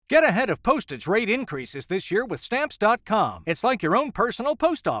Get ahead of postage rate increases this year with Stamps.com. It's like your own personal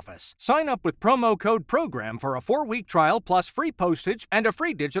post office. Sign up with promo code PROGRAM for a 4-week trial plus free postage and a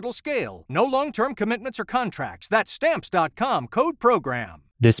free digital scale. No long-term commitments or contracts. That's Stamps.com, code PROGRAM.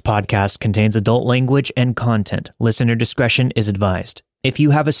 This podcast contains adult language and content. Listener discretion is advised. If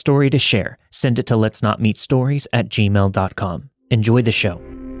you have a story to share, send it to letsnotmeetstories@gmail.com. Enjoy the show.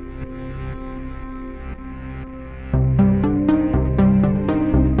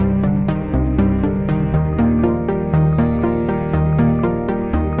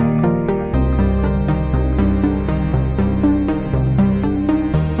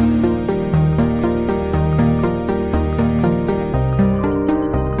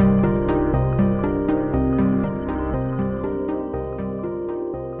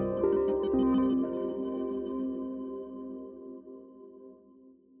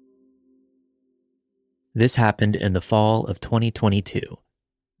 This happened in the fall of 2022.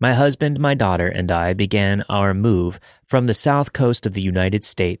 My husband, my daughter, and I began our move from the south coast of the United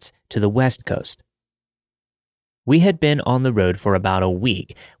States to the west coast. We had been on the road for about a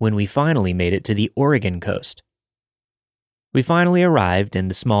week when we finally made it to the Oregon coast. We finally arrived in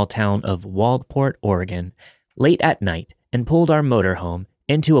the small town of Waldport, Oregon, late at night and pulled our motorhome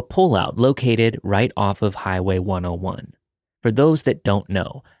into a pullout located right off of Highway 101. For those that don't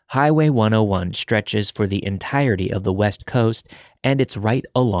know, Highway 101 stretches for the entirety of the West Coast, and it's right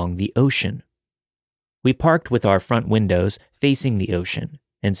along the ocean. We parked with our front windows facing the ocean,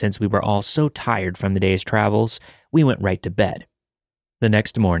 and since we were all so tired from the day's travels, we went right to bed. The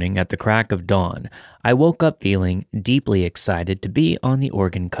next morning, at the crack of dawn, I woke up feeling deeply excited to be on the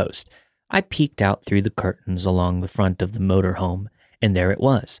Oregon coast. I peeked out through the curtains along the front of the motorhome, and there it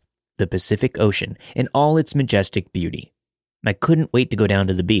was, the Pacific Ocean in all its majestic beauty. I couldn't wait to go down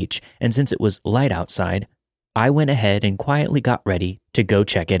to the beach, and since it was light outside, I went ahead and quietly got ready to go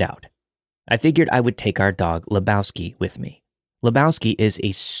check it out. I figured I would take our dog Lebowski with me. Lebowski is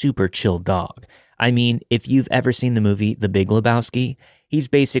a super chill dog. I mean, if you've ever seen the movie The Big Lebowski, he's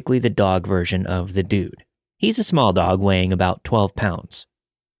basically the dog version of the dude. He's a small dog weighing about 12 pounds.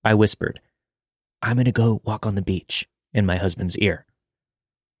 I whispered, "I'm gonna go walk on the beach," in my husband's ear.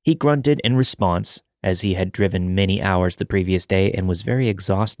 He grunted in response, as he had driven many hours the previous day and was very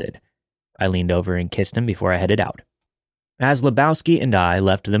exhausted. I leaned over and kissed him before I headed out. As Lebowski and I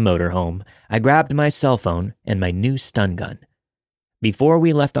left the motorhome, I grabbed my cell phone and my new stun gun. Before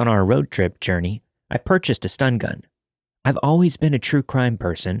we left on our road trip journey, I purchased a stun gun. I've always been a true crime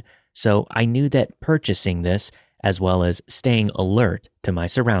person, so I knew that purchasing this, as well as staying alert to my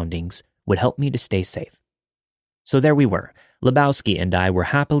surroundings, would help me to stay safe. So there we were. Lebowski and I were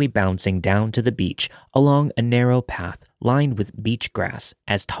happily bouncing down to the beach along a narrow path lined with beach grass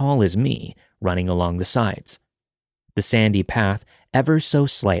as tall as me running along the sides. The sandy path ever so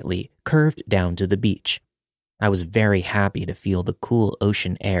slightly curved down to the beach. I was very happy to feel the cool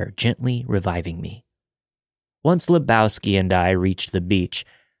ocean air gently reviving me. Once Lebowski and I reached the beach,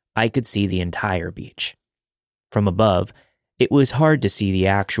 I could see the entire beach. From above, it was hard to see the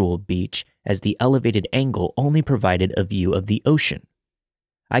actual beach as the elevated angle only provided a view of the ocean.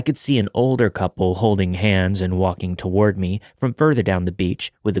 I could see an older couple holding hands and walking toward me from further down the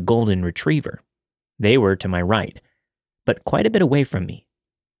beach with a golden retriever. They were to my right, but quite a bit away from me.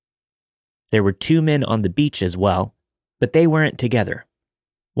 There were 2 men on the beach as well, but they weren't together.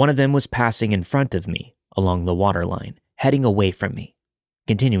 One of them was passing in front of me along the waterline, heading away from me,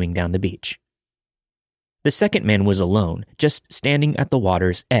 continuing down the beach. The second man was alone, just standing at the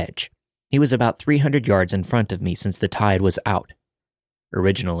water's edge. He was about 300 yards in front of me since the tide was out.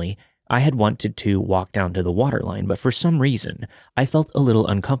 Originally, I had wanted to walk down to the waterline, but for some reason, I felt a little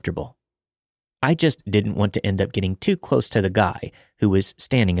uncomfortable. I just didn't want to end up getting too close to the guy who was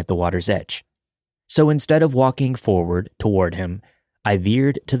standing at the water's edge. So instead of walking forward toward him, I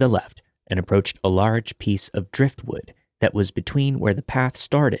veered to the left and approached a large piece of driftwood that was between where the path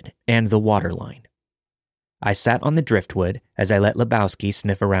started and the waterline. I sat on the driftwood as I let Lebowski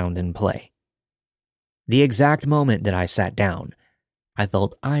sniff around and play. The exact moment that I sat down, I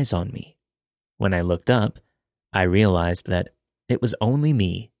felt eyes on me. When I looked up, I realized that it was only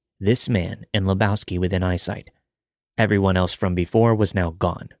me, this man, and Lebowski within eyesight. Everyone else from before was now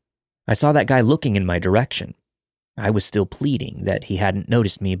gone. I saw that guy looking in my direction. I was still pleading that he hadn't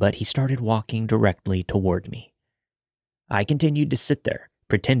noticed me, but he started walking directly toward me. I continued to sit there,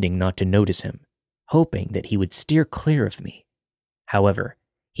 pretending not to notice him, hoping that he would steer clear of me. However,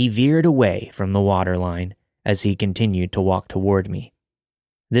 he veered away from the waterline as he continued to walk toward me.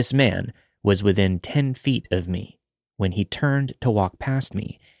 This man was within 10 feet of me when he turned to walk past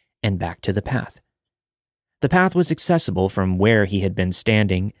me and back to the path. The path was accessible from where he had been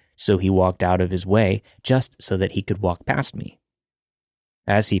standing, so he walked out of his way just so that he could walk past me.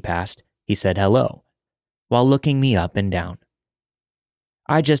 As he passed, he said hello, while looking me up and down.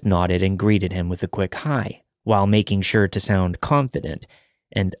 I just nodded and greeted him with a quick hi, while making sure to sound confident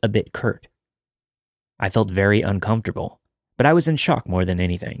and a bit curt. I felt very uncomfortable, but I was in shock more than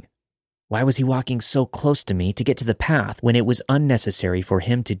anything. Why was he walking so close to me to get to the path when it was unnecessary for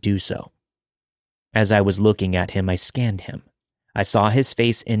him to do so? As I was looking at him, I scanned him. I saw his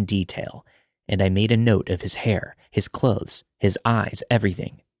face in detail, and I made a note of his hair, his clothes, his eyes,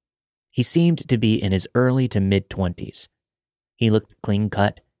 everything. He seemed to be in his early to mid-20s. He looked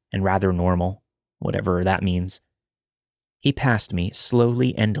clean-cut and rather normal, whatever that means. He passed me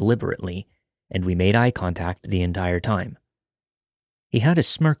slowly and deliberately, and we made eye contact the entire time. He had a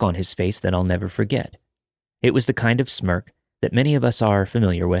smirk on his face that I'll never forget. It was the kind of smirk that many of us are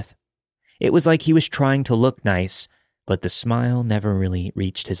familiar with. It was like he was trying to look nice, but the smile never really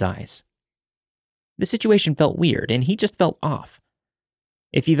reached his eyes. The situation felt weird, and he just felt off.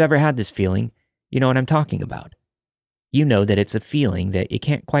 If you've ever had this feeling, you know what I'm talking about. You know that it's a feeling that you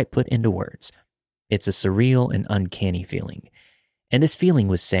can't quite put into words. It's a surreal and uncanny feeling. And this feeling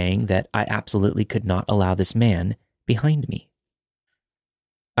was saying that I absolutely could not allow this man behind me.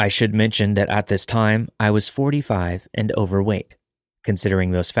 I should mention that at this time, I was 45 and overweight.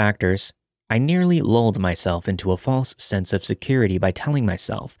 Considering those factors, I nearly lulled myself into a false sense of security by telling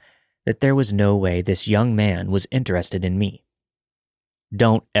myself that there was no way this young man was interested in me.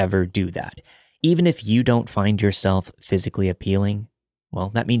 Don't ever do that. Even if you don't find yourself physically appealing, well,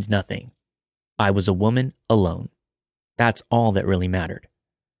 that means nothing. I was a woman alone. That's all that really mattered.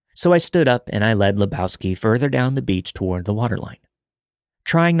 So I stood up and I led Lebowski further down the beach toward the waterline.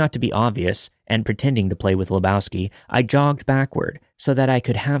 Trying not to be obvious and pretending to play with Lebowski, I jogged backward so that I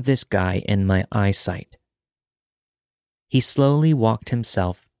could have this guy in my eyesight. He slowly walked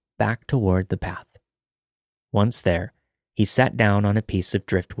himself back toward the path. Once there, he sat down on a piece of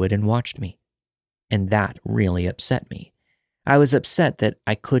driftwood and watched me. And that really upset me. I was upset that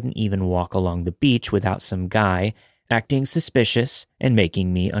I couldn't even walk along the beach without some guy acting suspicious and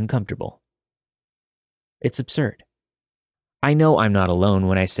making me uncomfortable. It's absurd. I know I'm not alone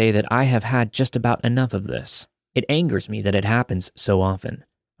when I say that I have had just about enough of this. It angers me that it happens so often.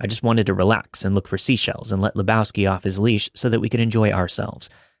 I just wanted to relax and look for seashells and let Lebowski off his leash so that we could enjoy ourselves.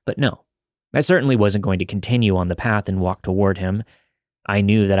 But no, I certainly wasn't going to continue on the path and walk toward him. I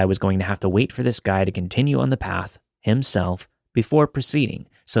knew that I was going to have to wait for this guy to continue on the path himself before proceeding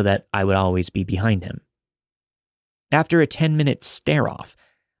so that I would always be behind him. After a 10-minute stare-off,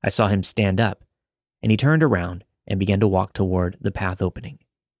 I saw him stand up, and he turned around and began to walk toward the path opening.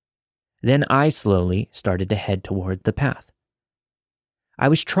 Then I slowly started to head toward the path. I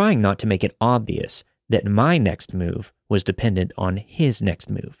was trying not to make it obvious that my next move was dependent on his next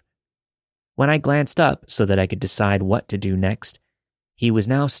move. When I glanced up so that I could decide what to do next, he was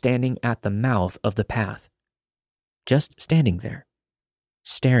now standing at the mouth of the path. Just standing there,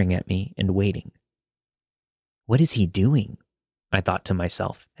 staring at me and waiting. What is he doing? I thought to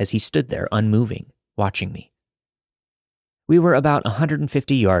myself as he stood there unmoving, watching me. We were about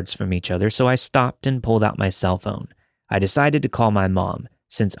 150 yards from each other, so I stopped and pulled out my cell phone. I decided to call my mom,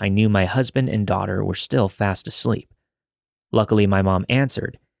 since I knew my husband and daughter were still fast asleep. Luckily, my mom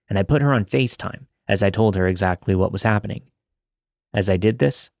answered, and I put her on FaceTime as I told her exactly what was happening. As I did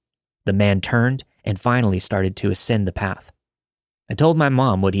this, the man turned and finally started to ascend the path. I told my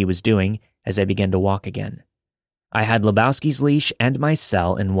mom what he was doing as I began to walk again. I had Lebowski's leash and my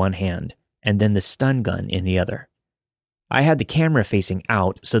cell in one hand, and then the stun gun in the other. I had the camera facing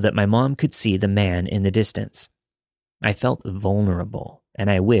out so that my mom could see the man in the distance. I felt vulnerable,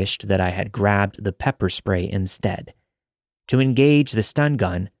 and I wished that I had grabbed the pepper spray instead. To engage the stun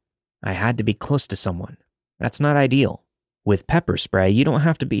gun, I had to be close to someone. That's not ideal. With pepper spray, you don't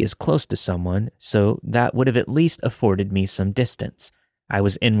have to be as close to someone, so that would have at least afforded me some distance. I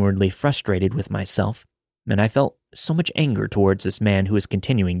was inwardly frustrated with myself, and I felt so much anger towards this man who was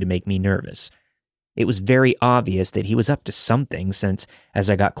continuing to make me nervous. It was very obvious that he was up to something since, as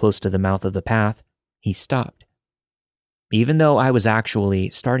I got close to the mouth of the path, he stopped. Even though I was actually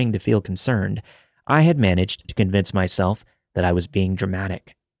starting to feel concerned, I had managed to convince myself that I was being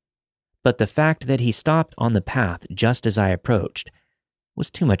dramatic. But the fact that he stopped on the path just as I approached was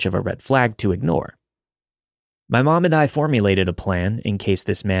too much of a red flag to ignore. My mom and I formulated a plan in case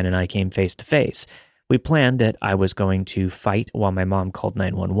this man and I came face to face. We planned that I was going to fight while my mom called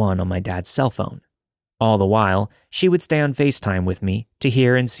 911 on my dad's cell phone. All the while, she would stay on FaceTime with me to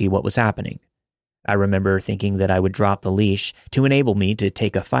hear and see what was happening. I remember thinking that I would drop the leash to enable me to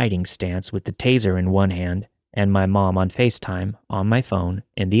take a fighting stance with the taser in one hand and my mom on FaceTime on my phone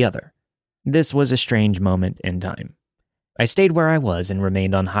in the other. This was a strange moment in time. I stayed where I was and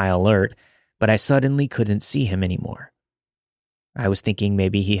remained on high alert, but I suddenly couldn't see him anymore. I was thinking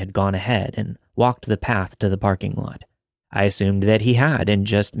maybe he had gone ahead and walked the path to the parking lot. I assumed that he had and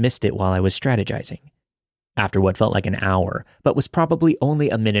just missed it while I was strategizing. After what felt like an hour, but was probably only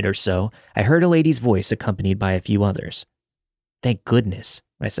a minute or so, I heard a lady's voice accompanied by a few others. "Thank goodness,"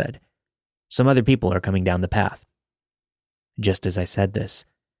 I said. "Some other people are coming down the path." Just as I said this,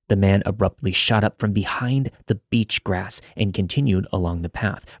 the man abruptly shot up from behind the beach grass and continued along the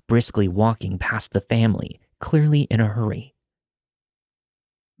path, briskly walking past the family, clearly in a hurry.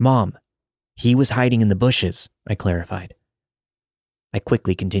 "Mom, he was hiding in the bushes," I clarified. I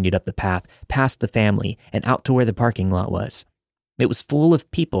quickly continued up the path, past the family, and out to where the parking lot was. It was full of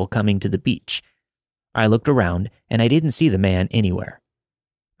people coming to the beach. I looked around, and I didn't see the man anywhere.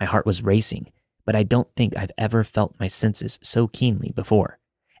 My heart was racing, but I don't think I've ever felt my senses so keenly before.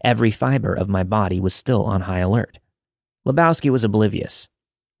 Every fiber of my body was still on high alert. Lebowski was oblivious.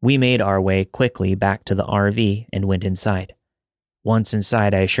 We made our way quickly back to the RV and went inside. Once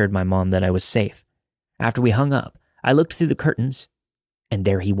inside, I assured my mom that I was safe. After we hung up, I looked through the curtains, and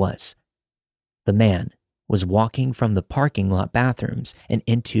there he was. The man was walking from the parking lot bathrooms and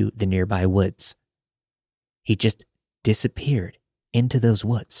into the nearby woods. He just disappeared into those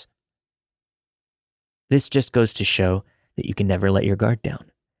woods. This just goes to show that you can never let your guard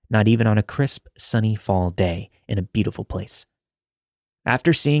down, not even on a crisp, sunny fall day in a beautiful place.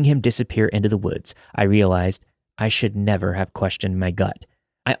 After seeing him disappear into the woods, I realized I should never have questioned my gut.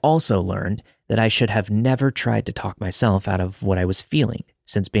 I also learned that I should have never tried to talk myself out of what I was feeling,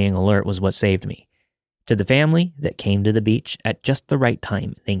 since being alert was what saved me. To the family that came to the beach at just the right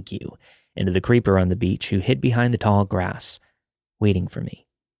time, thank you. And to the creeper on the beach who hid behind the tall grass, waiting for me.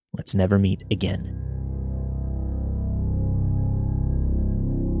 Let's never meet again.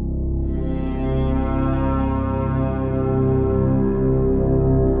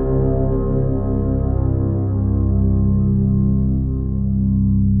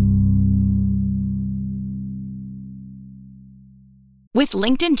 With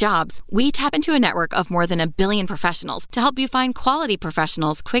LinkedIn Jobs, we tap into a network of more than 1 billion professionals to help you find quality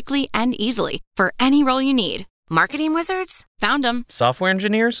professionals quickly and easily for any role you need. Marketing wizards? Found them. Software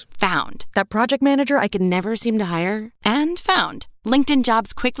engineers? Found. That project manager I could never seem to hire? And found. LinkedIn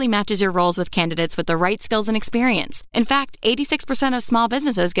Jobs quickly matches your roles with candidates with the right skills and experience. In fact, 86% of small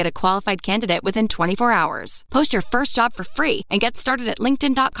businesses get a qualified candidate within 24 hours. Post your first job for free and get started at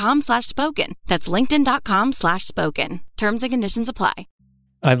linkedin.com/spoken. That's linkedin.com/spoken. Terms and conditions apply.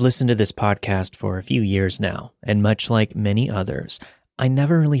 I've listened to this podcast for a few years now, and much like many others, I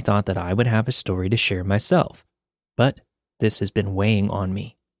never really thought that I would have a story to share myself. But this has been weighing on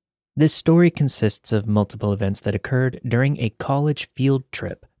me. This story consists of multiple events that occurred during a college field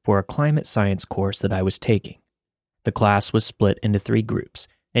trip for a climate science course that I was taking. The class was split into 3 groups,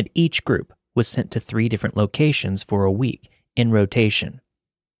 and each group was sent to 3 different locations for a week in rotation.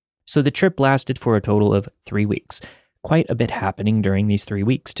 So the trip lasted for a total of 3 weeks. Quite a bit happening during these 3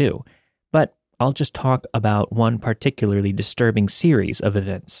 weeks too, but I'll just talk about one particularly disturbing series of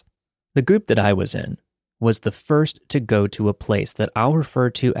events. The group that I was in was the first to go to a place that I'll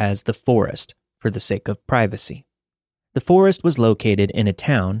refer to as the Forest for the sake of privacy. The Forest was located in a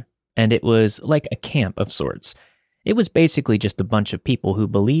town, and it was like a camp of sorts. It was basically just a bunch of people who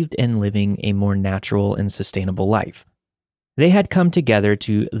believed in living a more natural and sustainable life. They had come together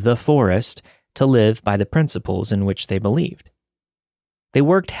to the Forest to live by the principles in which they believed. They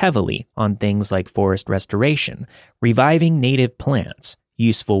worked heavily on things like forest restoration, reviving native plants,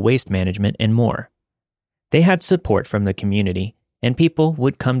 useful waste management, and more. They had support from the community, and people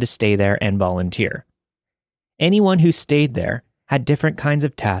would come to stay there and volunteer. Anyone who stayed there had different kinds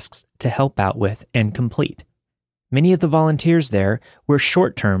of tasks to help out with and complete. Many of the volunteers there were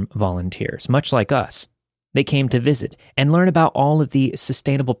short-term volunteers, much like us. They came to visit and learn about all of the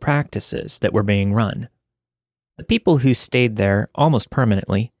sustainable practices that were being run. The people who stayed there almost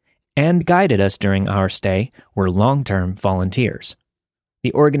permanently and guided us during our stay were long-term volunteers.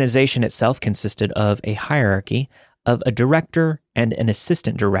 The organization itself consisted of a hierarchy of a director and an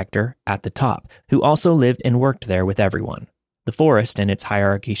assistant director at the top, who also lived and worked there with everyone. The Forest and its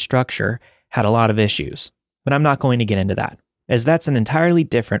hierarchy structure had a lot of issues, but I'm not going to get into that, as that's an entirely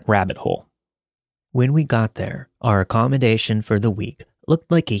different rabbit hole. When we got there, our accommodation for the week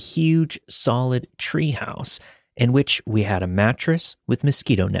looked like a huge, solid treehouse in which we had a mattress with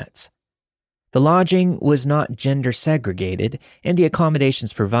mosquito nets. The lodging was not gender segregated, and the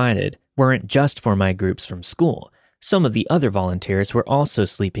accommodations provided weren't just for my groups from school. Some of the other volunteers were also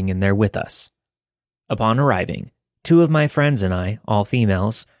sleeping in there with us. Upon arriving, 2 of my friends and I, all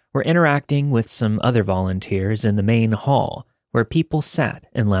females, were interacting with some other volunteers in the main hall where people sat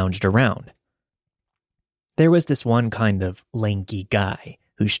and lounged around. There was this one kind of lanky guy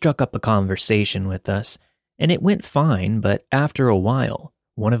who struck up a conversation with us, and it went fine, but after a while,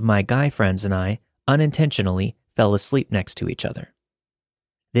 one of my guy friends and I unintentionally fell asleep next to each other.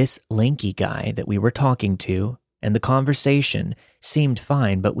 This lanky guy that we were talking to and the conversation seemed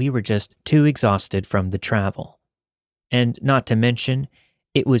fine, but we were just too exhausted from the travel. And not to mention,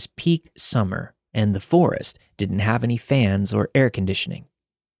 it was peak summer and the forest didn't have any fans or air conditioning.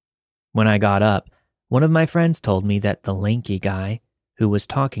 When I got up, one of my friends told me that the lanky guy who was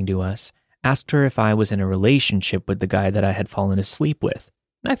talking to us asked her if I was in a relationship with the guy that I had fallen asleep with.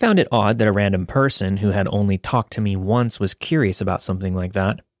 I found it odd that a random person who had only talked to me once was curious about something like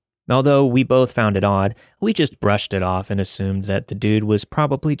that. Although we both found it odd, we just brushed it off and assumed that the dude was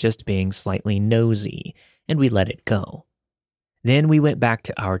probably just being slightly nosy, and we let it go. Then we went back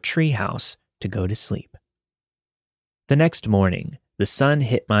to our treehouse to go to sleep. The next morning, the sun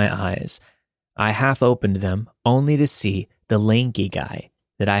hit my eyes. I half opened them only to see the lanky guy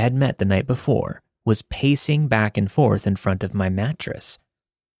that I had met the night before was pacing back and forth in front of my mattress.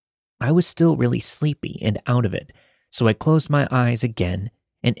 I was still really sleepy and out of it, so I closed my eyes again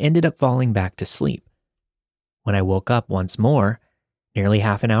and ended up falling back to sleep. When I woke up once more, nearly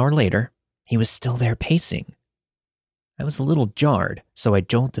half an hour later, he was still there pacing. I was a little jarred, so I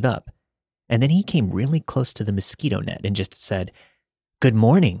jolted up, and then he came really close to the mosquito net and just said, "Good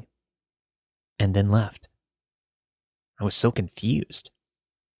morning," and then left. I was so confused.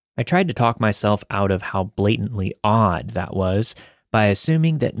 I tried to talk myself out of how blatantly odd that was by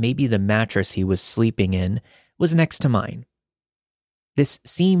assuming that maybe the mattress he was sleeping in was next to mine. This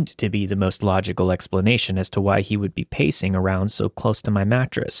seemed to be the most logical explanation as to why he would be pacing around so close to my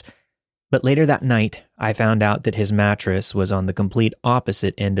mattress. But later that night, I found out that his mattress was on the complete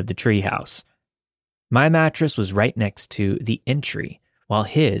opposite end of the treehouse. My mattress was right next to the entry, while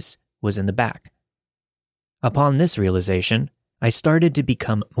his was in the back. Upon this realization, I started to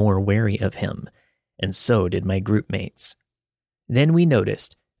become more wary of him, and so did my group mates. Then we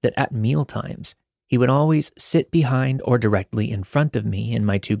noticed that at mealtimes, he would always sit behind or directly in front of me and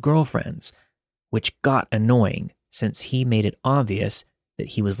my 2 girlfriends, which got annoying since he made it obvious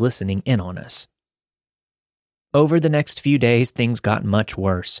that he was listening in on us. Over the next few days, things got much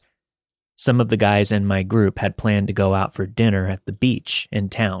worse. Some of the guys in my group had planned to go out for dinner at the beach in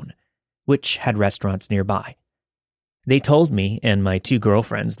town, which had restaurants nearby. They told me and my 2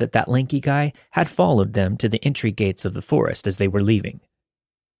 girlfriends that lanky guy had followed them to the entry gates of the forest as they were leaving.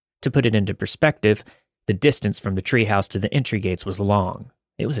 To put it into perspective, the distance from the treehouse to the entry gates was long.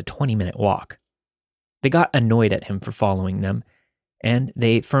 It was a 20-minute walk. They got annoyed at him for following them, and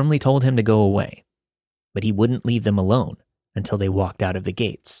they firmly told him to go away. But he wouldn't leave them alone until they walked out of the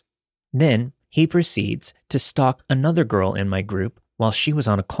gates. Then he proceeds to stalk another girl in my group while she was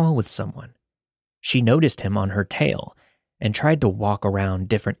on a call with someone. She noticed him on her tail and tried to walk around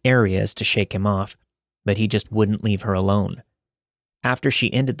different areas to shake him off, but he just wouldn't leave her alone. After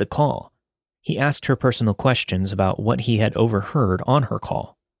she ended the call, he asked her personal questions about what he had overheard on her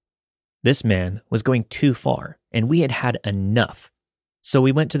call. This man was going too far, and we had had enough. So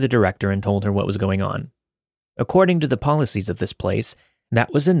we went to the director and told her what was going on. According to the policies of this place,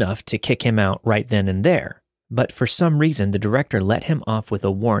 that was enough to kick him out right then and there. But for some reason, the director let him off with a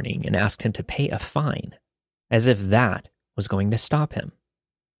warning and asked him to pay a fine, as if that was going to stop him.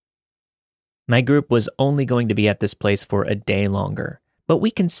 My group was only going to be at this place for a day longer, but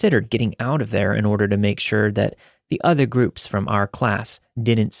we considered getting out of there in order to make sure that the other groups from our class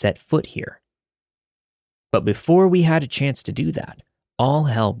didn't set foot here. But before we had a chance to do that, all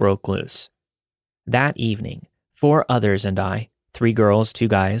hell broke loose. That evening, 4 others and I, 3 girls, 2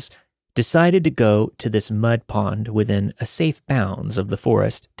 guys, decided to go to this mud pond within a safe bounds of the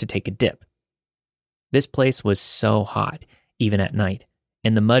forest to take a dip. This place was so hot, even at night,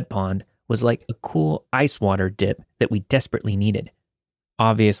 and the mud pond was like a cool ice water dip that we desperately needed.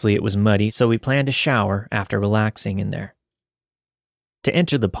 Obviously, it was muddy, so we planned to shower after relaxing in there. To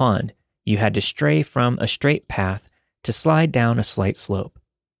enter the pond, you had to stray from a straight path to slide down a slight slope.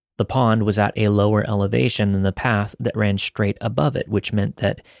 The pond was at a lower elevation than the path that ran straight above it, which meant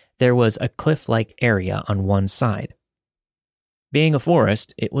that there was a cliff-like area on one side. Being a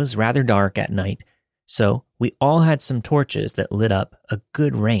forest, it was rather dark at night, so we all had some torches that lit up a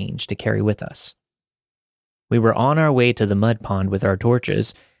good range to carry with us. We were on our way to the mud pond with our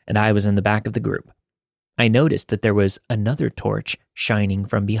torches, and I was in the back of the group. I noticed that there was another torch shining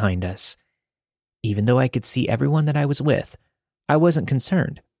from behind us. Even though I could see everyone that I was with, I wasn't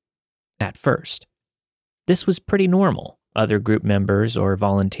concerned. At first. This was pretty normal. Other group members or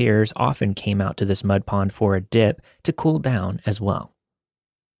volunteers often came out to this mud pond for a dip to cool down as well.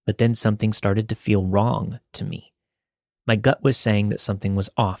 But then something started to feel wrong to me. My gut was saying that something was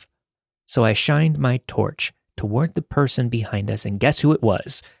off. So I shined my torch toward the person behind us, and guess who it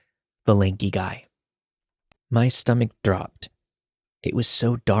was? The lanky guy. My stomach dropped. It was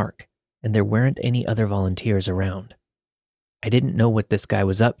so dark, and there weren't any other volunteers around. I didn't know what this guy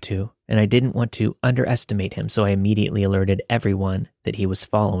was up to, and I didn't want to underestimate him, so I immediately alerted everyone that he was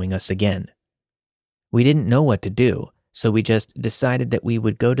following us again. We didn't know what to do, so we just decided that we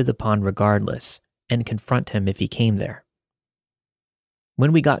would go to the pond regardless and confront him if he came there.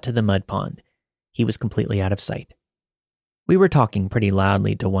 When we got to the mud pond, he was completely out of sight. We were talking pretty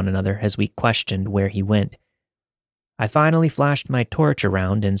loudly to one another as we questioned where he went. I finally flashed my torch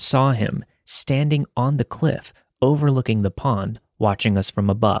around and saw him standing on the cliff overlooking the pond, watching us from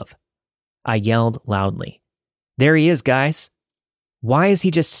above. I yelled loudly, "There he is, guys! Why is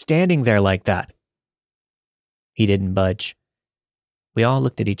he just standing there like that?" He didn't budge. We all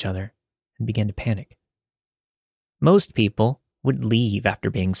looked at each other and began to panic. Most people would leave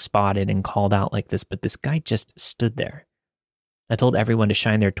after being spotted and called out like this, but this guy just stood there. I told everyone to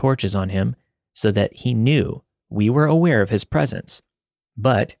shine their torches on him so that he knew we were aware of his presence,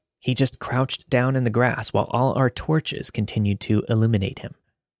 but he just crouched down in the grass while all our torches continued to illuminate him.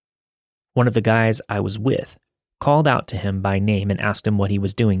 One of the guys I was with called out to him by name and asked him what he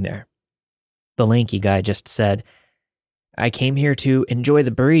was doing there. The lanky guy just said, "I came here to enjoy the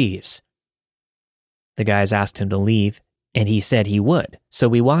breeze." The guys asked him to leave, and he said he would, so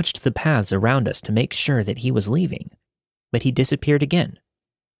we watched the paths around us to make sure that he was leaving, but he disappeared again.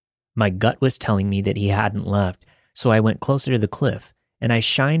 My gut was telling me that he hadn't left, so I went closer to the cliff and I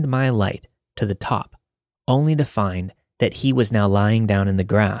shined my light to the top, only to find that he was now lying down in the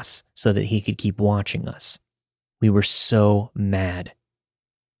grass so that he could keep watching us. We were so mad.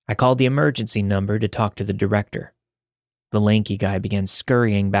 I called the emergency number to talk to the director. The lanky guy began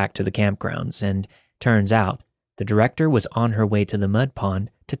scurrying back to the campgrounds, and turns out the director was on her way to the mud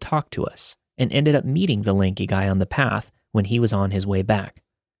pond to talk to us and ended up meeting the lanky guy on the path when he was on his way back.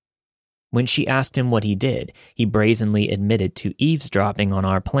 When she asked him what he did, he brazenly admitted to eavesdropping on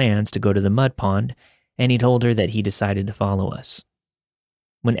our plans to go to the mud pond, and he told her that he decided to follow us.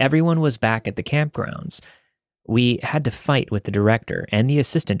 When everyone was back at the campgrounds, we had to fight with the director and the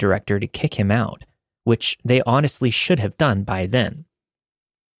assistant director to kick him out, which they honestly should have done by then.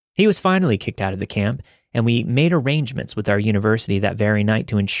 He was finally kicked out of the camp, and we made arrangements with our university that very night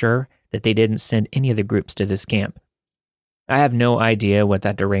to ensure that they didn't send any of the groups to this camp. I have no idea what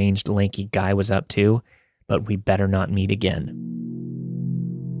that deranged, lanky guy was up to, but we better not meet again.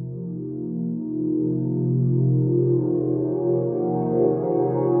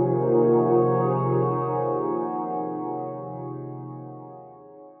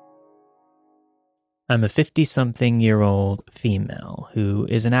 I'm a 50-something-year-old female who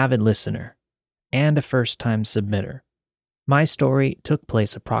is an avid listener and a first-time submitter. My story took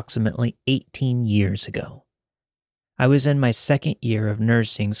place approximately 18 years ago. I was in my second year of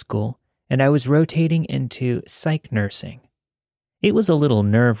nursing school, and I was rotating into psych nursing. It was a little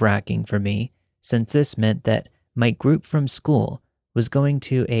nerve-wracking for me, since this meant that my group from school was going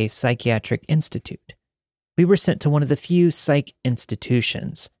to a psychiatric institute. We were sent to one of the few psych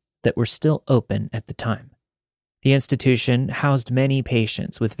institutions that were still open at the time. The institution housed many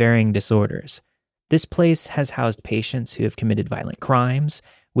patients with varying disorders. This place has housed patients who have committed violent crimes,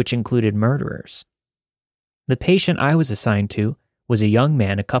 which included murderers. The patient I was assigned to was a young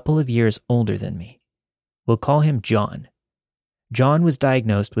man a couple of years older than me. We'll call him John. John was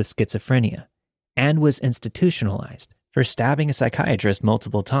diagnosed with schizophrenia and was institutionalized for stabbing a psychiatrist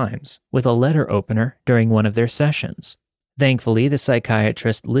multiple times with a letter opener during one of their sessions. Thankfully, the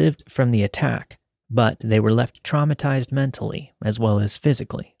psychiatrist lived from the attack, but they were left traumatized mentally as well as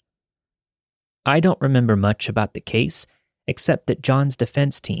physically. I don't remember much about the case, except that John's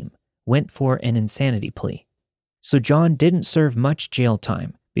defense team went for an insanity plea. So John didn't serve much jail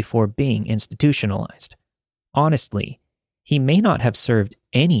time before being institutionalized. Honestly, he may not have served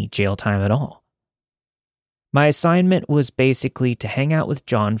any jail time at all. My assignment was basically to hang out with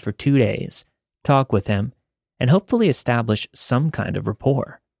John for 2 days, talk with him, and hopefully establish some kind of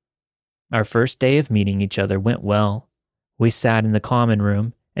rapport. Our first day of meeting each other went well. We sat in the common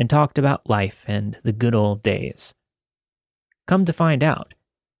room and talked about life and the good old days. Come to find out,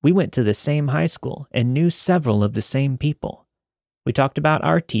 we went to the same high school and knew several of the same people. We talked about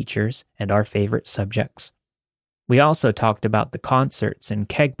our teachers and our favorite subjects. We also talked about the concerts and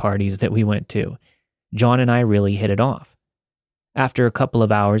keg parties that we went to. John and I really hit it off. After a couple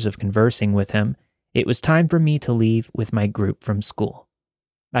of hours of conversing with him, It was time for me to leave with my group from school.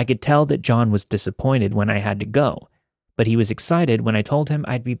 I could tell that John was disappointed when I had to go, but he was excited when I told him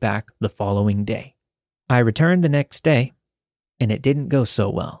I'd be back the following day. I returned the next day, and it didn't go so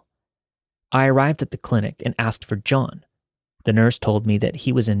well. I arrived at the clinic and asked for John. The nurse told me that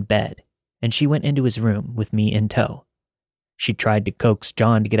he was in bed, and she went into his room with me in tow. She tried to coax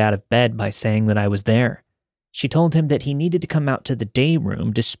John to get out of bed by saying that I was there. She told him that he needed to come out to the day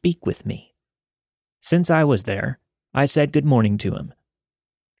room to speak with me. Since I was there, I said good morning to him.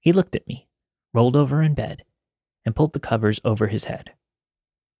 He looked at me, rolled over in bed, and pulled the covers over his head.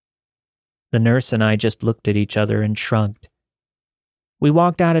 The nurse and I just looked at each other and shrugged. We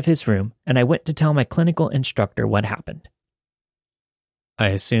walked out of his room, and I went to tell my clinical instructor what happened. I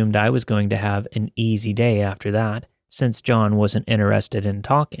assumed I was going to have an easy day after that, since John wasn't interested in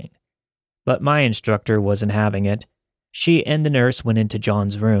talking. But my instructor wasn't having it. She and the nurse went into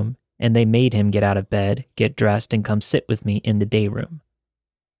John's room, and they made him get out of bed, get dressed, and come sit with me in the day room.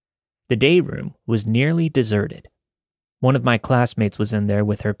 The day room was nearly deserted. One of my classmates was in there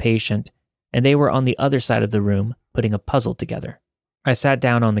with her patient, and they were on the other side of the room putting a puzzle together. I sat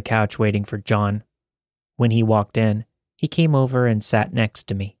down on the couch waiting for John. When he walked in, he came over and sat next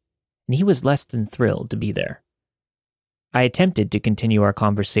to me, and he was less than thrilled to be there. I attempted to continue our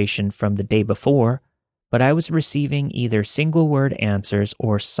conversation from the day before, but I was receiving either single-word answers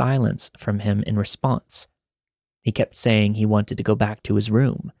or silence from him in response. He kept saying he wanted to go back to his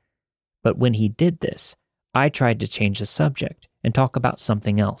room, but when he did this, I tried to change the subject and talk about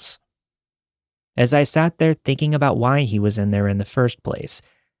something else. As I sat there thinking about why he was in there in the first place,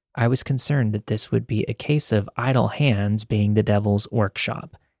 I was concerned that this would be a case of idle hands being the devil's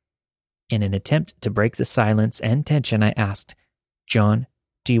workshop. In an attempt to break the silence and tension, I asked, "John,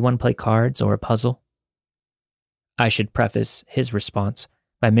 do you want to play cards or a puzzle?" I should preface his response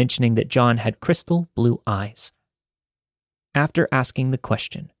by mentioning that John had crystal blue eyes. After asking the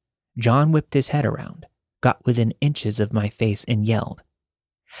question, John whipped his head around, got within inches of my face, and yelled,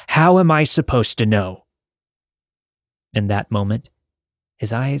 "How am I supposed to know?" In that moment,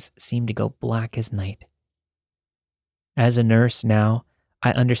 his eyes seemed to go black as night. As a nurse now,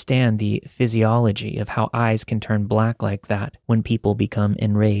 I understand the physiology of how eyes can turn black like that when people become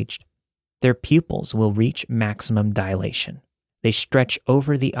enraged. Their pupils will reach maximum dilation. They stretch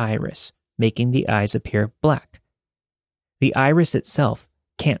over the iris, making the eyes appear black. The iris itself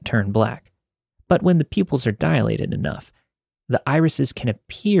can't turn black, but when the pupils are dilated enough, the irises can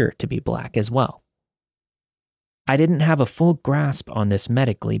appear to be black as well. I didn't have a full grasp on this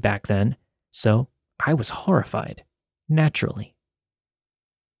medically back then, so I was horrified, naturally.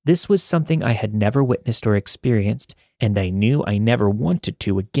 This was something I had never witnessed or experienced, and I knew I never wanted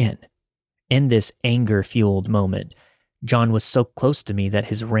to again. In this anger-fueled moment, John was so close to me that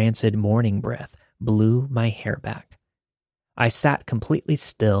his rancid morning breath blew my hair back. I sat completely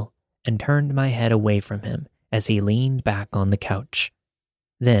still and turned my head away from him as he leaned back on the couch.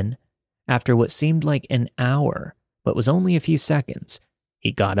 Then, after what seemed like an hour, but was only a few seconds,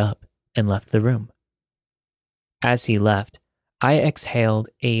 he got up and left the room. As he left, I exhaled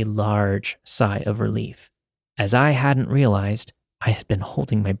a large sigh of relief, as I hadn't realized I had been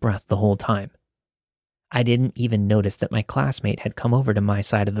holding my breath the whole time. I didn't even notice that my classmate had come over to my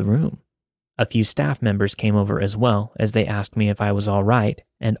side of the room. A few staff members came over as well, as they asked me if I was all right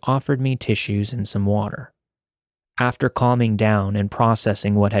and offered me tissues and some water. After calming down and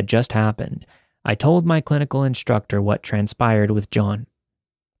processing what had just happened, I told my clinical instructor what transpired with John.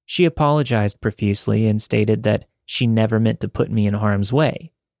 She apologized profusely and stated that she never meant to put me in harm's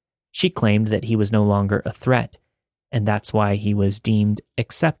way. She claimed that he was no longer a threat, and that's why he was deemed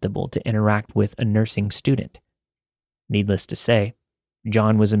acceptable to interact with a nursing student. Needless to say,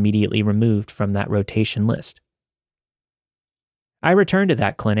 John was immediately removed from that rotation list. I returned to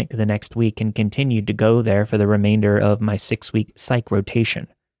that clinic the next week and continued to go there for the remainder of my 6-week psych rotation.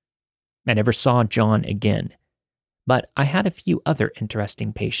 I never saw John again, but I had a few other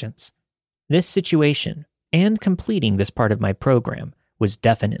interesting patients. This situation, and completing this part of my program, was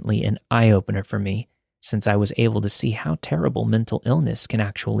definitely an eye-opener for me, since I was able to see how terrible mental illness can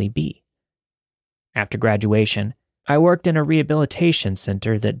actually be. After graduation, I worked in a rehabilitation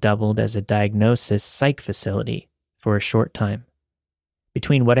center that doubled as a diagnosis psych facility for a short time.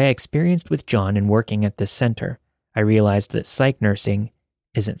 Between what I experienced with John and working at this center, I realized that psych nursing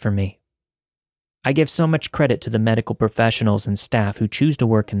isn't for me. I give so much credit to the medical professionals and staff who choose to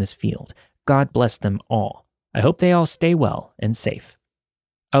work in this field. God bless them all. I hope they all stay well and safe.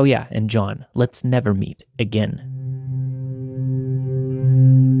 Oh yeah, and John, let's never meet again.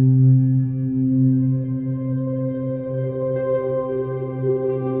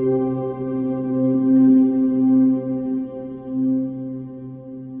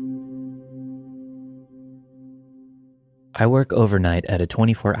 I work overnight at a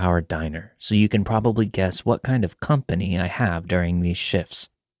 24-hour diner, so you can probably guess what kind of company I have during these shifts.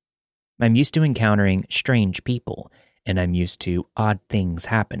 I'm used to encountering strange people, and I'm used to odd things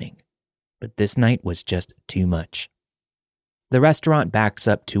happening. But this night was just too much. The restaurant backs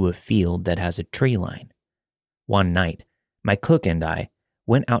up to a field that has a tree line. One night, my cook and I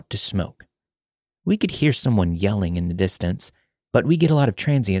went out to smoke. We could hear someone yelling in the distance, but we get a lot of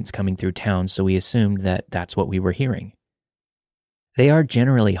transients coming through town, so we assumed that that's what we were hearing. They are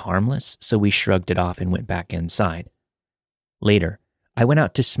generally harmless, so we shrugged it off and went back inside. Later, I went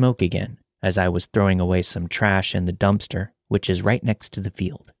out to smoke again as I was throwing away some trash in the dumpster, which is right next to the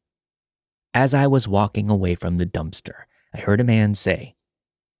field. As I was walking away from the dumpster, I heard a man say,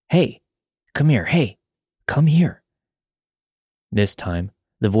 "Hey, come here, hey, come here." This time,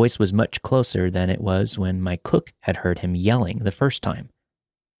 the voice was much closer than it was when my cook had heard him yelling the first time.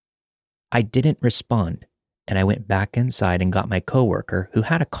 I didn't respond, and I went back inside and got my coworker who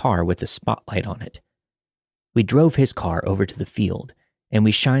had a car with a spotlight on it. We drove his car over to the field, and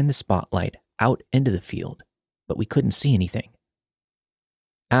we shined the spotlight out into the field, but we couldn't see anything.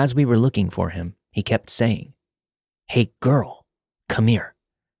 As we were looking for him, he kept saying, "Hey girl, come here."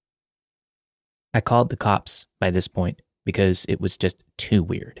 I called the cops by this point because it was just too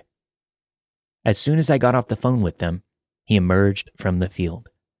weird. As soon as I got off the phone with them, he emerged from the field.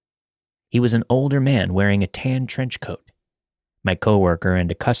 He was an older man wearing a tan trench coat. My coworker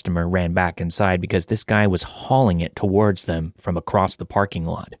and a customer ran back inside because this guy was hauling it towards them from across the parking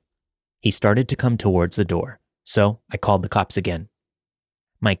lot. He started to come towards the door, so I called the cops again.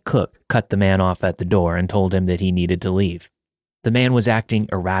 My cook cut the man off at the door and told him that he needed to leave. The man was acting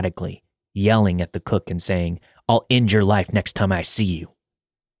erratically, yelling at the cook and saying, "I'll end your life next time I see you."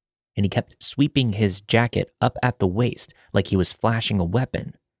 And he kept sweeping his jacket up at the waist like he was flashing a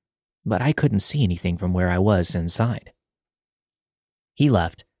weapon, but I couldn't see anything from where I was inside. He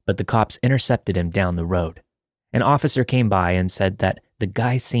left, but the cops intercepted him down the road. An officer came by and said that the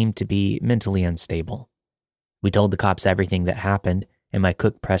guy seemed to be mentally unstable. We told the cops everything that happened, and my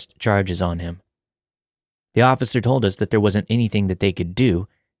cook pressed charges on him. The officer told us that there wasn't anything that they could do,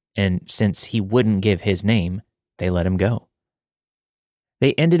 and since he wouldn't give his name, they let him go.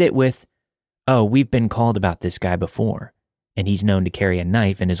 They ended it with, "Oh, we've been called about this guy before, and he's known to carry a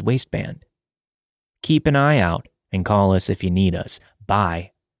knife in his waistband. Keep an eye out and call us if you need us.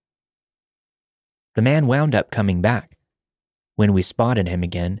 Bye." The man wound up coming back. When we spotted him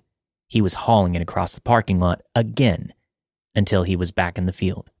again, he was hauling it across the parking lot again until he was back in the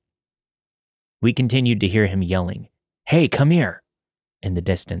field. We continued to hear him yelling, "Hey, come here," in the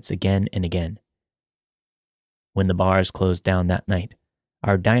distance again and again. When the bars closed down that night,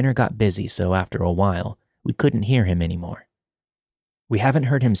 our diner got busy, so after a while, we couldn't hear him anymore. We haven't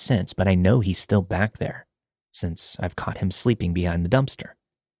heard him since, but I know he's still back there, since I've caught him sleeping behind the dumpster.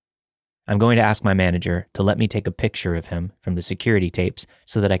 I'm going to ask my manager to let me take a picture of him from the security tapes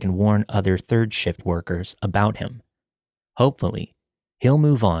so that I can warn other third shift workers about him. Hopefully, he'll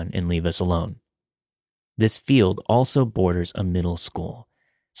move on and leave us alone. This field also borders a middle school,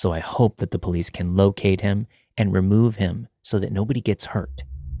 so I hope that the police can locate him and remove him so that nobody gets hurt.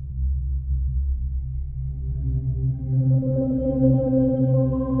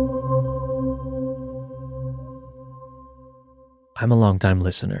 I'm a longtime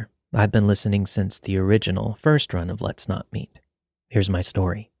listener. I've been listening since the original first run of Let's Not Meet. Here's my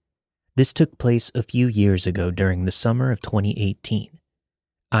story. This took place a few years ago during the summer of 2018.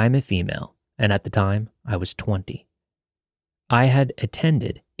 I'm a female, and at the time, I was 20. I had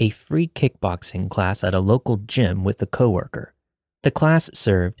attended a free kickboxing class at a local gym with a coworker. The class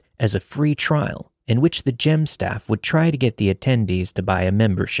served as a free trial in which the gym staff would try to get the attendees to buy a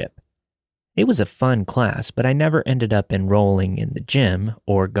membership. It was a fun class, but I never ended up enrolling in the gym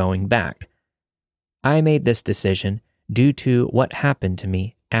or going back. I made this decision due to what happened to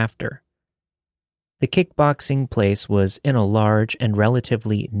me after. The kickboxing place was in a large and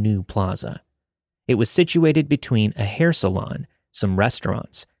relatively new plaza. It was situated between a hair salon, some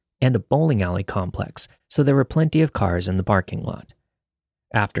restaurants, and a bowling alley complex, so there were plenty of cars in the parking lot.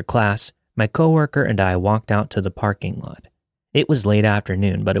 After class, my coworker and I walked out to the parking lot. It was late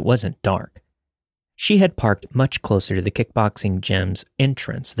afternoon, but it wasn't dark. She had parked much closer to the kickboxing gym's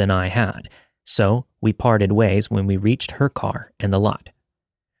entrance than I had, so we parted ways when we reached her car and the lot.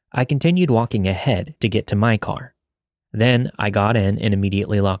 I continued walking ahead to get to my car. Then I got in and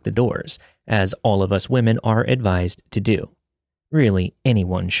immediately locked the doors, as all of us women are advised to do. Really,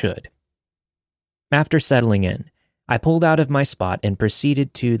 anyone should. After settling in, I pulled out of my spot and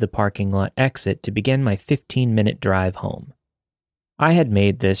proceeded to the parking lot exit to begin my 15-minute drive home. I had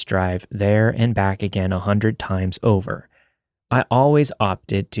made this drive there and back again 100 times over, I always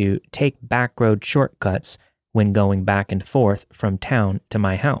opted to take backroad shortcuts when going back and forth from town to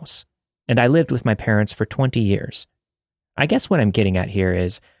my house, and I lived with my parents for 20 years. I guess what I'm getting at here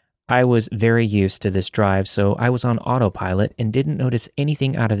is I was very used to this drive, so I was on autopilot and didn't notice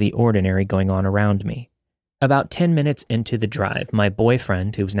anything out of the ordinary going on around me. About 10 minutes into the drive, my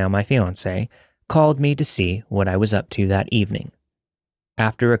boyfriend, who was now my fiancé, called me to see what I was up to that evening.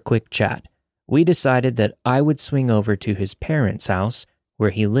 After a quick chat, we decided that I would swing over to his parents' house where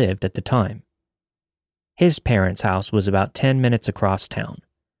he lived at the time. His parents' house was about 10 minutes across town.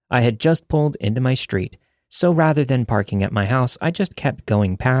 I had just pulled into my street, so rather than parking at my house, I just kept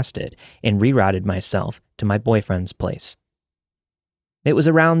going past it and rerouted myself to my boyfriend's place. It was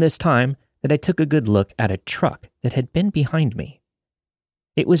around this time that I took a good look at a truck that had been behind me.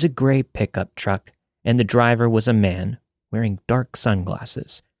 It was a gray pickup truck, and the driver was a man wearing dark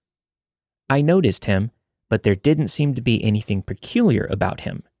sunglasses. I noticed him, but there didn't seem to be anything peculiar about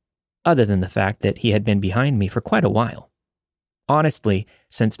him, other than the fact that he had been behind me for quite a while. Honestly,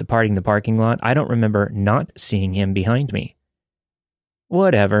 since departing the parking lot, I don't remember not seeing him behind me.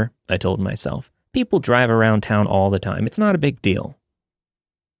 Whatever, I told myself. People drive around town all the time. It's not a big deal.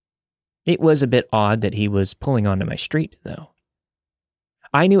 It was a bit odd that he was pulling onto my street, though.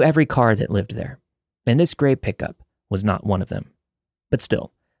 I knew every car that lived there, and this gray pickup was not one of them. But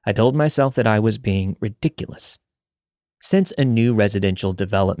still, I told myself that I was being ridiculous. Since a new residential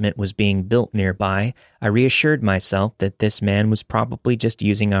development was being built nearby, I reassured myself that this man was probably just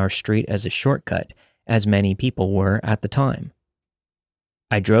using our street as a shortcut, as many people were at the time.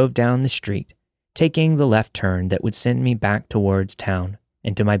 I drove down the street, taking the left turn that would send me back towards town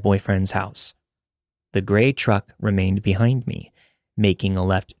and to my boyfriend's house. The gray truck remained behind me, making a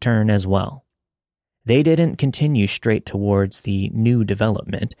left turn as well. They didn't continue straight towards the new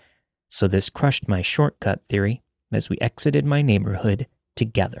development, so this crushed my shortcut theory as we exited my neighborhood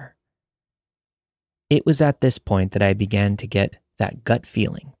together. It was at this point that I began to get that gut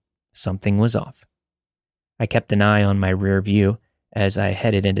feeling something was off. I kept an eye on my rear view as I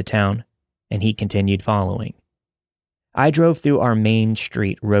headed into town, and he continued following. I drove through our main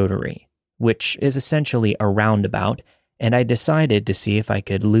street rotary, which is essentially a roundabout, and I decided to see if I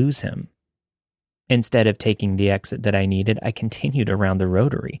could lose him. Instead of taking the exit that I needed, I continued around the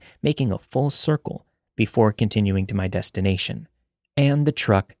rotary, making a full circle before continuing to my destination, and the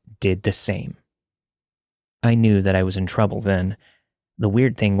truck did the same. I knew that I was in trouble then. The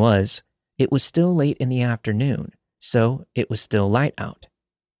weird thing was, it was still late in the afternoon, so it was still light out.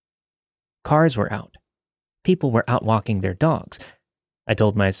 Cars were out. People were out walking their dogs. I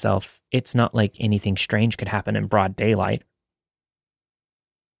told myself, it's not like anything strange could happen in broad daylight.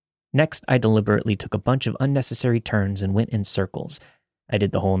 Next, I deliberately took a bunch of unnecessary turns and went in circles. I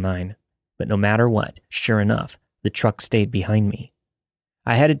did the whole 9. But no matter what, sure enough, the truck stayed behind me.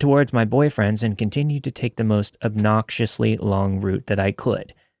 I headed towards my boyfriend's and continued to take the most obnoxiously long route that I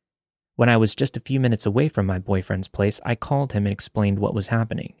could. When I was just a few minutes away from my boyfriend's place, I called him and explained what was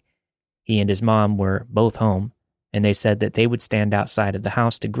happening. He and his mom were both home, and they said that they would stand outside of the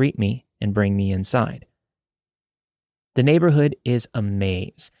house to greet me and bring me inside. The neighborhood is a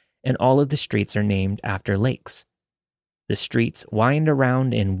maze, and all of the streets are named after lakes. The streets wind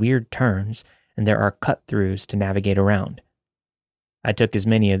around in weird turns, and there are cut-throughs to navigate around. I took as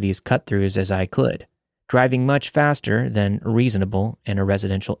many of these cut-throughs as I could, driving much faster than reasonable in a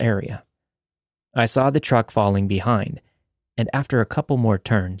residential area. I saw the truck falling behind, and after a couple more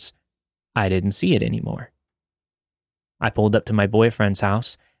turns, I didn't see it anymore. I pulled up to my boyfriend's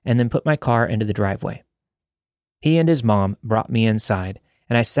house and then put my car into the driveway. He and his mom brought me inside,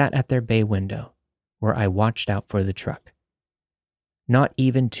 and I sat at their bay window, where I watched out for the truck. Not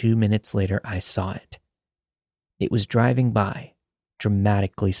even 2 minutes later, I saw it. It was driving by,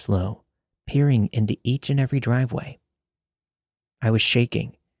 dramatically slow, peering into each and every driveway. I was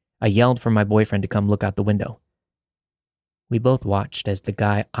shaking. I yelled for my boyfriend to come look out the window. We both watched as the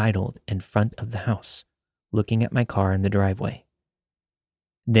guy idled in front of the house, looking at my car in the driveway.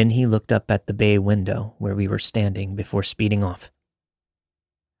 Then he looked up at the bay window where we were standing before speeding off.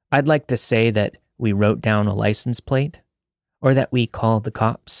 I'd like to say that we wrote down a license plate, or that we called the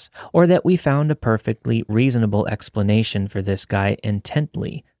cops, or that we found a perfectly reasonable explanation for this guy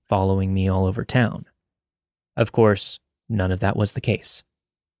intently following me all over town. Of course, none of that was the case.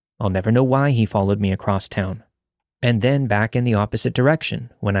 I'll never know why he followed me across town, and then back in the opposite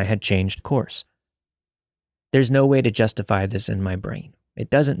direction when I had changed course. There's no way to justify this in my brain.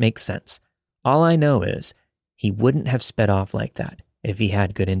 It doesn't make sense. All I know is he wouldn't have sped off like that if he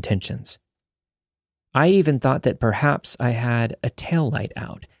had good intentions. I even thought that perhaps I had a tail light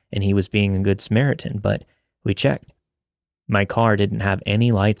out and he was being a good Samaritan, but we checked. My car didn't have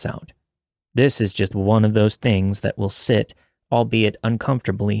any lights out. This is just one of those things that will sit, albeit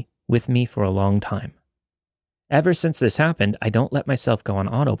uncomfortably, with me for a long time. Ever since this happened, I don't let myself go on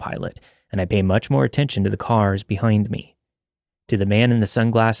autopilot, and I pay much more attention to the cars behind me. To the man in the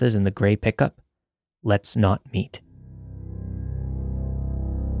sunglasses and the gray pickup, let's not meet.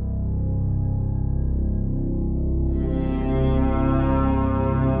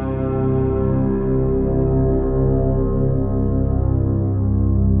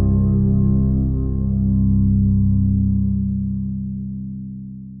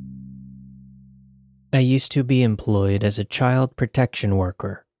 I used to be employed as a child protection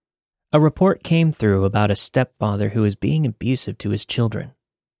worker. A report came through about a stepfather who was being abusive to his children.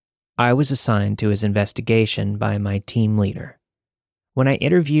 I was assigned to his investigation by my team leader. When I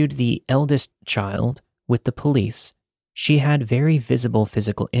interviewed the eldest child with the police, she had very visible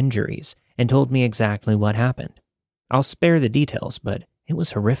physical injuries and told me exactly what happened. I'll spare the details, but it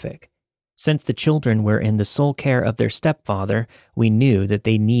was horrific. Since the children were in the sole care of their stepfather, we knew that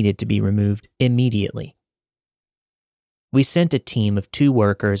they needed to be removed immediately. We sent a team of 2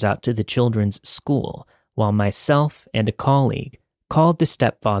 workers out to the children's school, while myself and a colleague called the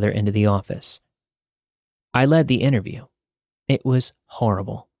stepfather into the office. I led the interview. It was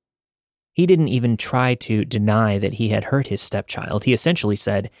horrible. He didn't even try to deny that he had hurt his stepchild. He essentially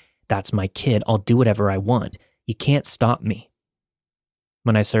said, "That's my kid. I'll do whatever I want. You can't stop me."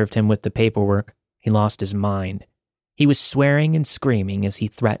 When I served him with the paperwork, he lost his mind. He was swearing and screaming as he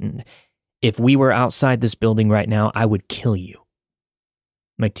threatened, "If we were outside this building right now, I would kill you."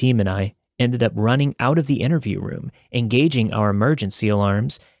 My team and I ended up running out of the interview room, engaging our emergency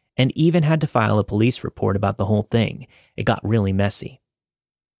alarms, and even had to file a police report about the whole thing. It got really messy.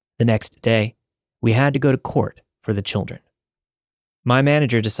 The next day, we had to go to court for the children. My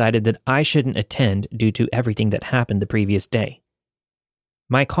manager decided that I shouldn't attend due to everything that happened the previous day.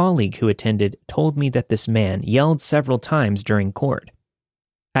 My colleague who attended told me that this man yelled several times during court.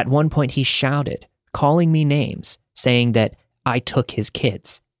 At one point he shouted, calling me names, saying that I took his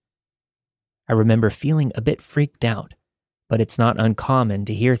kids. I remember feeling a bit freaked out, but it's not uncommon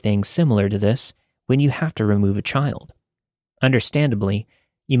to hear things similar to this when you have to remove a child. Understandably,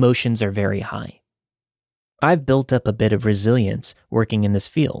 emotions are very high. I've built up a bit of resilience working in this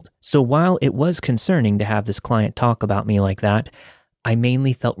field, so while it was concerning to have this client talk about me like that, I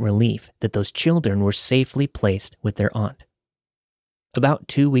mainly felt relief that those children were safely placed with their aunt. About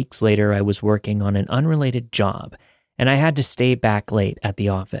 2 weeks later, I was working on an unrelated job, and I had to stay back late at the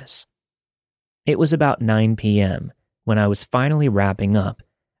office. It was about 9 p.m. when I was finally wrapping up,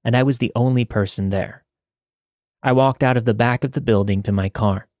 and I was the only person there. I walked out of the back of the building to my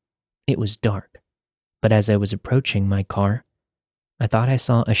car. It was dark, but as I was approaching my car, I thought I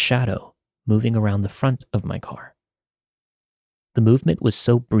saw a shadow moving around the front of my car. The movement was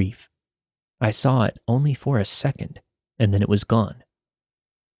so brief. I saw it only for a second, and then it was gone.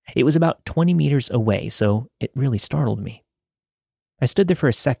 It was about 20 meters away, so it really startled me. I stood there for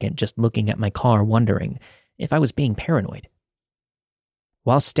a second just looking at my car, wondering if I was being paranoid.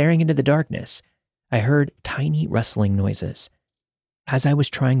 While staring into the darkness, I heard tiny rustling noises. As I was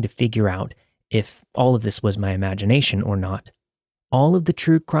trying to figure out if all of this was my imagination or not, all of the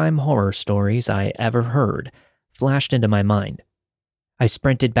true crime horror stories I ever heard flashed into my mind. I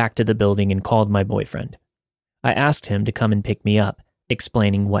sprinted back to the building and called my boyfriend. I asked him to come and pick me up,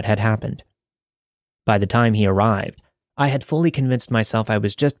 explaining what had happened. By the time he arrived, I had fully convinced myself I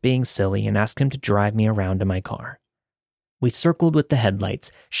was just being silly and asked him to drive me around to my car. We circled with the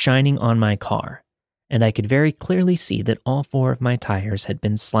headlights shining on my car, and I could very clearly see that all 4 of my tires had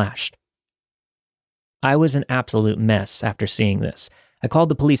been slashed. I was an absolute mess after seeing this. I called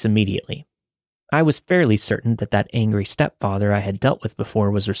the police immediately. I was fairly certain that that angry stepfather I had dealt with before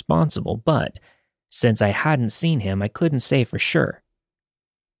was responsible, but since I hadn't seen him, I couldn't say for sure.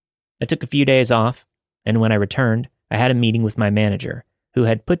 I took a few days off, and when I returned, I had a meeting with my manager, who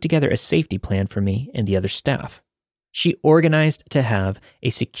had put together a safety plan for me and the other staff. She organized to have a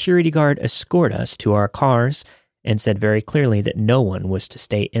security guard escort us to our cars and said very clearly that no one was to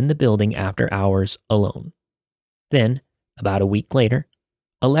stay in the building after hours alone. Then, about a week later,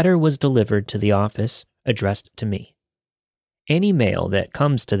 a letter was delivered to the office addressed to me. Any mail that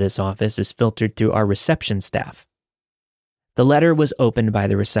comes to this office is filtered through our reception staff. The letter was opened by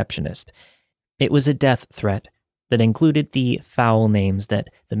the receptionist. It was a death threat that included the foul names that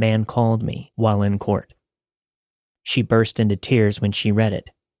the man called me while in court. She burst into tears when she read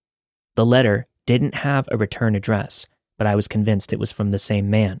it. The letter didn't have a return address, but I was convinced it was from the same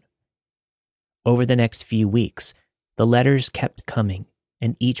man. Over the next few weeks, the letters kept coming,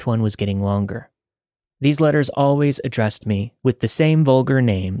 and each one was getting longer. These letters always addressed me with the same vulgar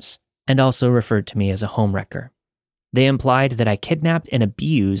names and also referred to me as a homewrecker. They implied that I kidnapped and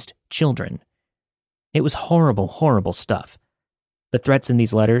abused children. It was horrible, horrible stuff. The threats in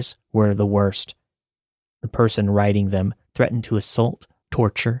these letters were the worst. The person writing them threatened to assault,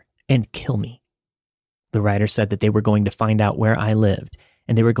 torture, and kill me. The writer said that they were going to find out where I lived,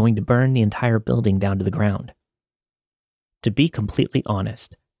 and they were going to burn the entire building down to the ground. To be completely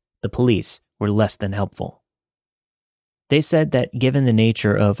honest, the police were less than helpful. They said that given the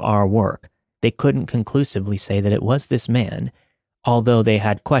nature of our work, they couldn't conclusively say that it was this man, although they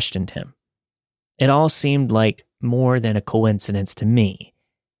had questioned him. It all seemed like more than a coincidence to me.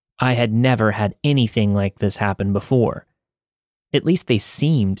 I had never had anything like this happen before. At least they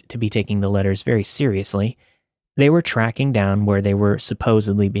seemed to be taking the letters very seriously. They were tracking down where they were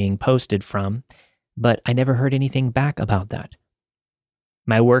supposedly being posted from, but I never heard anything back about that.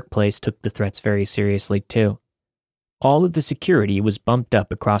 My workplace took the threats very seriously too. All of the security was bumped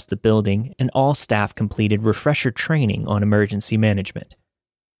up across the building, and all staff completed refresher training on emergency management.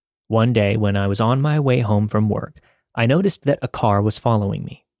 One day when I was on my way home from work, I noticed that a car was following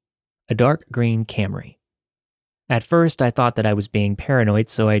me. A dark green Camry. At first, I thought that I was being paranoid,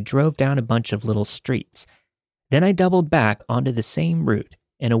 so I drove down a bunch of little streets. Then I doubled back onto the same route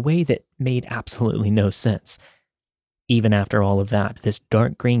in a way that made absolutely no sense. Even after all of that, this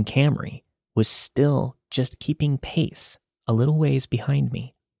dark green Camry was still just keeping pace a little ways behind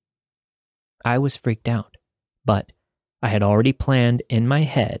me. I was freaked out, but I had already planned in my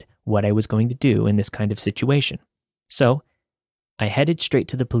head what I was going to do in this kind of situation. So I headed straight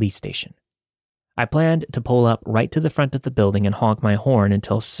to the police station. I planned to pull up right to the front of the building and honk my horn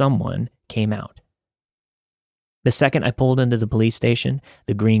until someone came out. The second I pulled into the police station,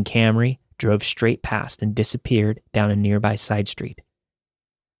 the green Camry drove straight past and disappeared down a nearby side street.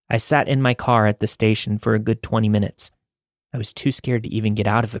 I sat in my car at the station for a good 20 minutes. I was too scared to even get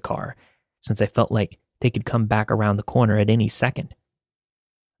out of the car, since I felt like they could come back around the corner at any second.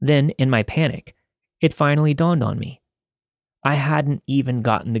 Then, in my panic, it finally dawned on me. I hadn't even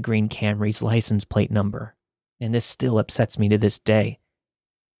gotten the green Camry's license plate number, and this still upsets me to this day.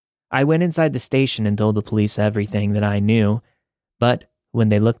 I went inside the station and told the police everything that I knew, but when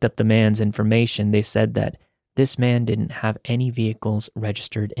they looked up the man's information, they said that this man didn't have any vehicles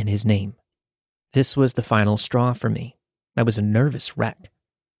registered in his name. This was the final straw for me. I was a nervous wreck.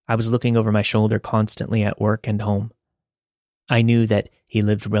 I was looking over my shoulder constantly at work and home. I knew that he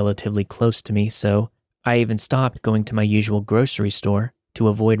lived relatively close to me, so I even stopped going to my usual grocery store to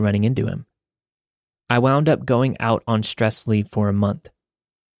avoid running into him. I wound up going out on stress leave for a month.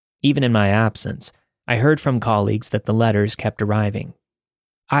 Even in my absence, I heard from colleagues that the letters kept arriving.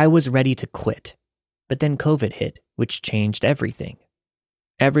 I was ready to quit, but then COVID hit, which changed everything.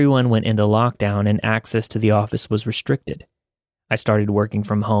 Everyone went into lockdown and access to the office was restricted. I started working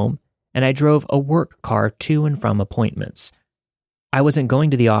from home, and I drove a work car to and from appointments. I wasn't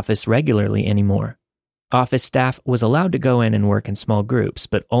going to the office regularly anymore. Office staff was allowed to go in and work in small groups,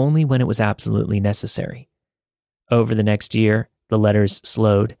 but only when it was absolutely necessary. Over the next year, the letters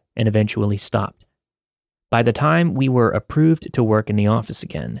slowed and eventually stopped. By the time we were approved to work in the office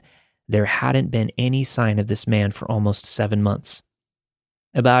again, there hadn't been any sign of this man for almost 7 months.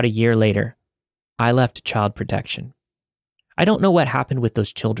 About a year later, I left child protection. I don't know what happened with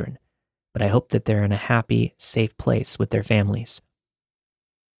those children, but I hope that they're in a happy, safe place with their families.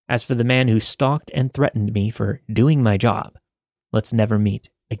 As for the man who stalked and threatened me for doing my job, let's never meet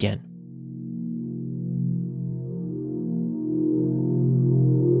again.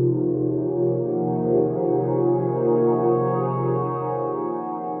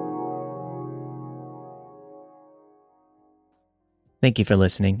 Thank you for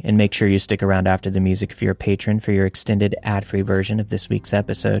listening, and make sure you stick around after the music if you're a patron for your extended ad-free version of this week's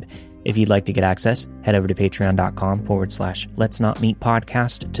episode. If you'd like to get access, head over to patreon.com/Let's Not Meet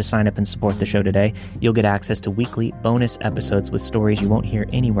podcast to sign up and support the show today. You'll get access to weekly bonus episodes with stories you won't hear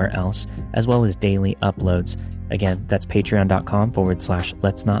anywhere else, as well as daily uploads. Again, that's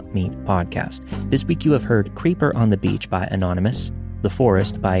patreon.com/Let's Not Meet podcast. This week you have heard Creeper on the Beach by Anonymous, The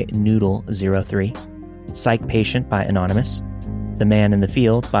Forest by Noodle03, Psych Patient by Anonymous, The Man in the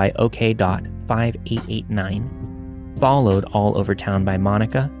Field by OK.5889, Followed All Over Town by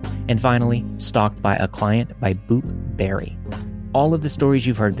Monica, and finally, Stalked by a Client by Boop Berry. All of the stories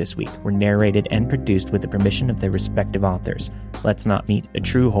you've heard this week were narrated and produced with the permission of their respective authors. Let's Not Meet, a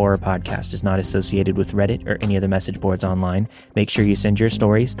true horror podcast, is not associated with Reddit or any other message boards online. Make sure you send your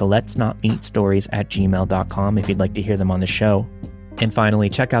stories to letsnotmeetstories@gmail.com if you'd like to hear them on the show. And finally,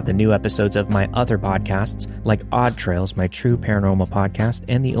 check out the new episodes of my other podcasts, like Odd Trails, my true paranormal podcast,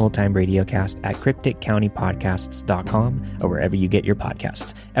 and the Old Time Radiocast at crypticcountypodcasts.com or wherever you get your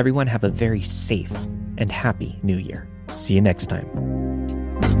podcasts. Everyone have a very safe and happy new year. See you next time.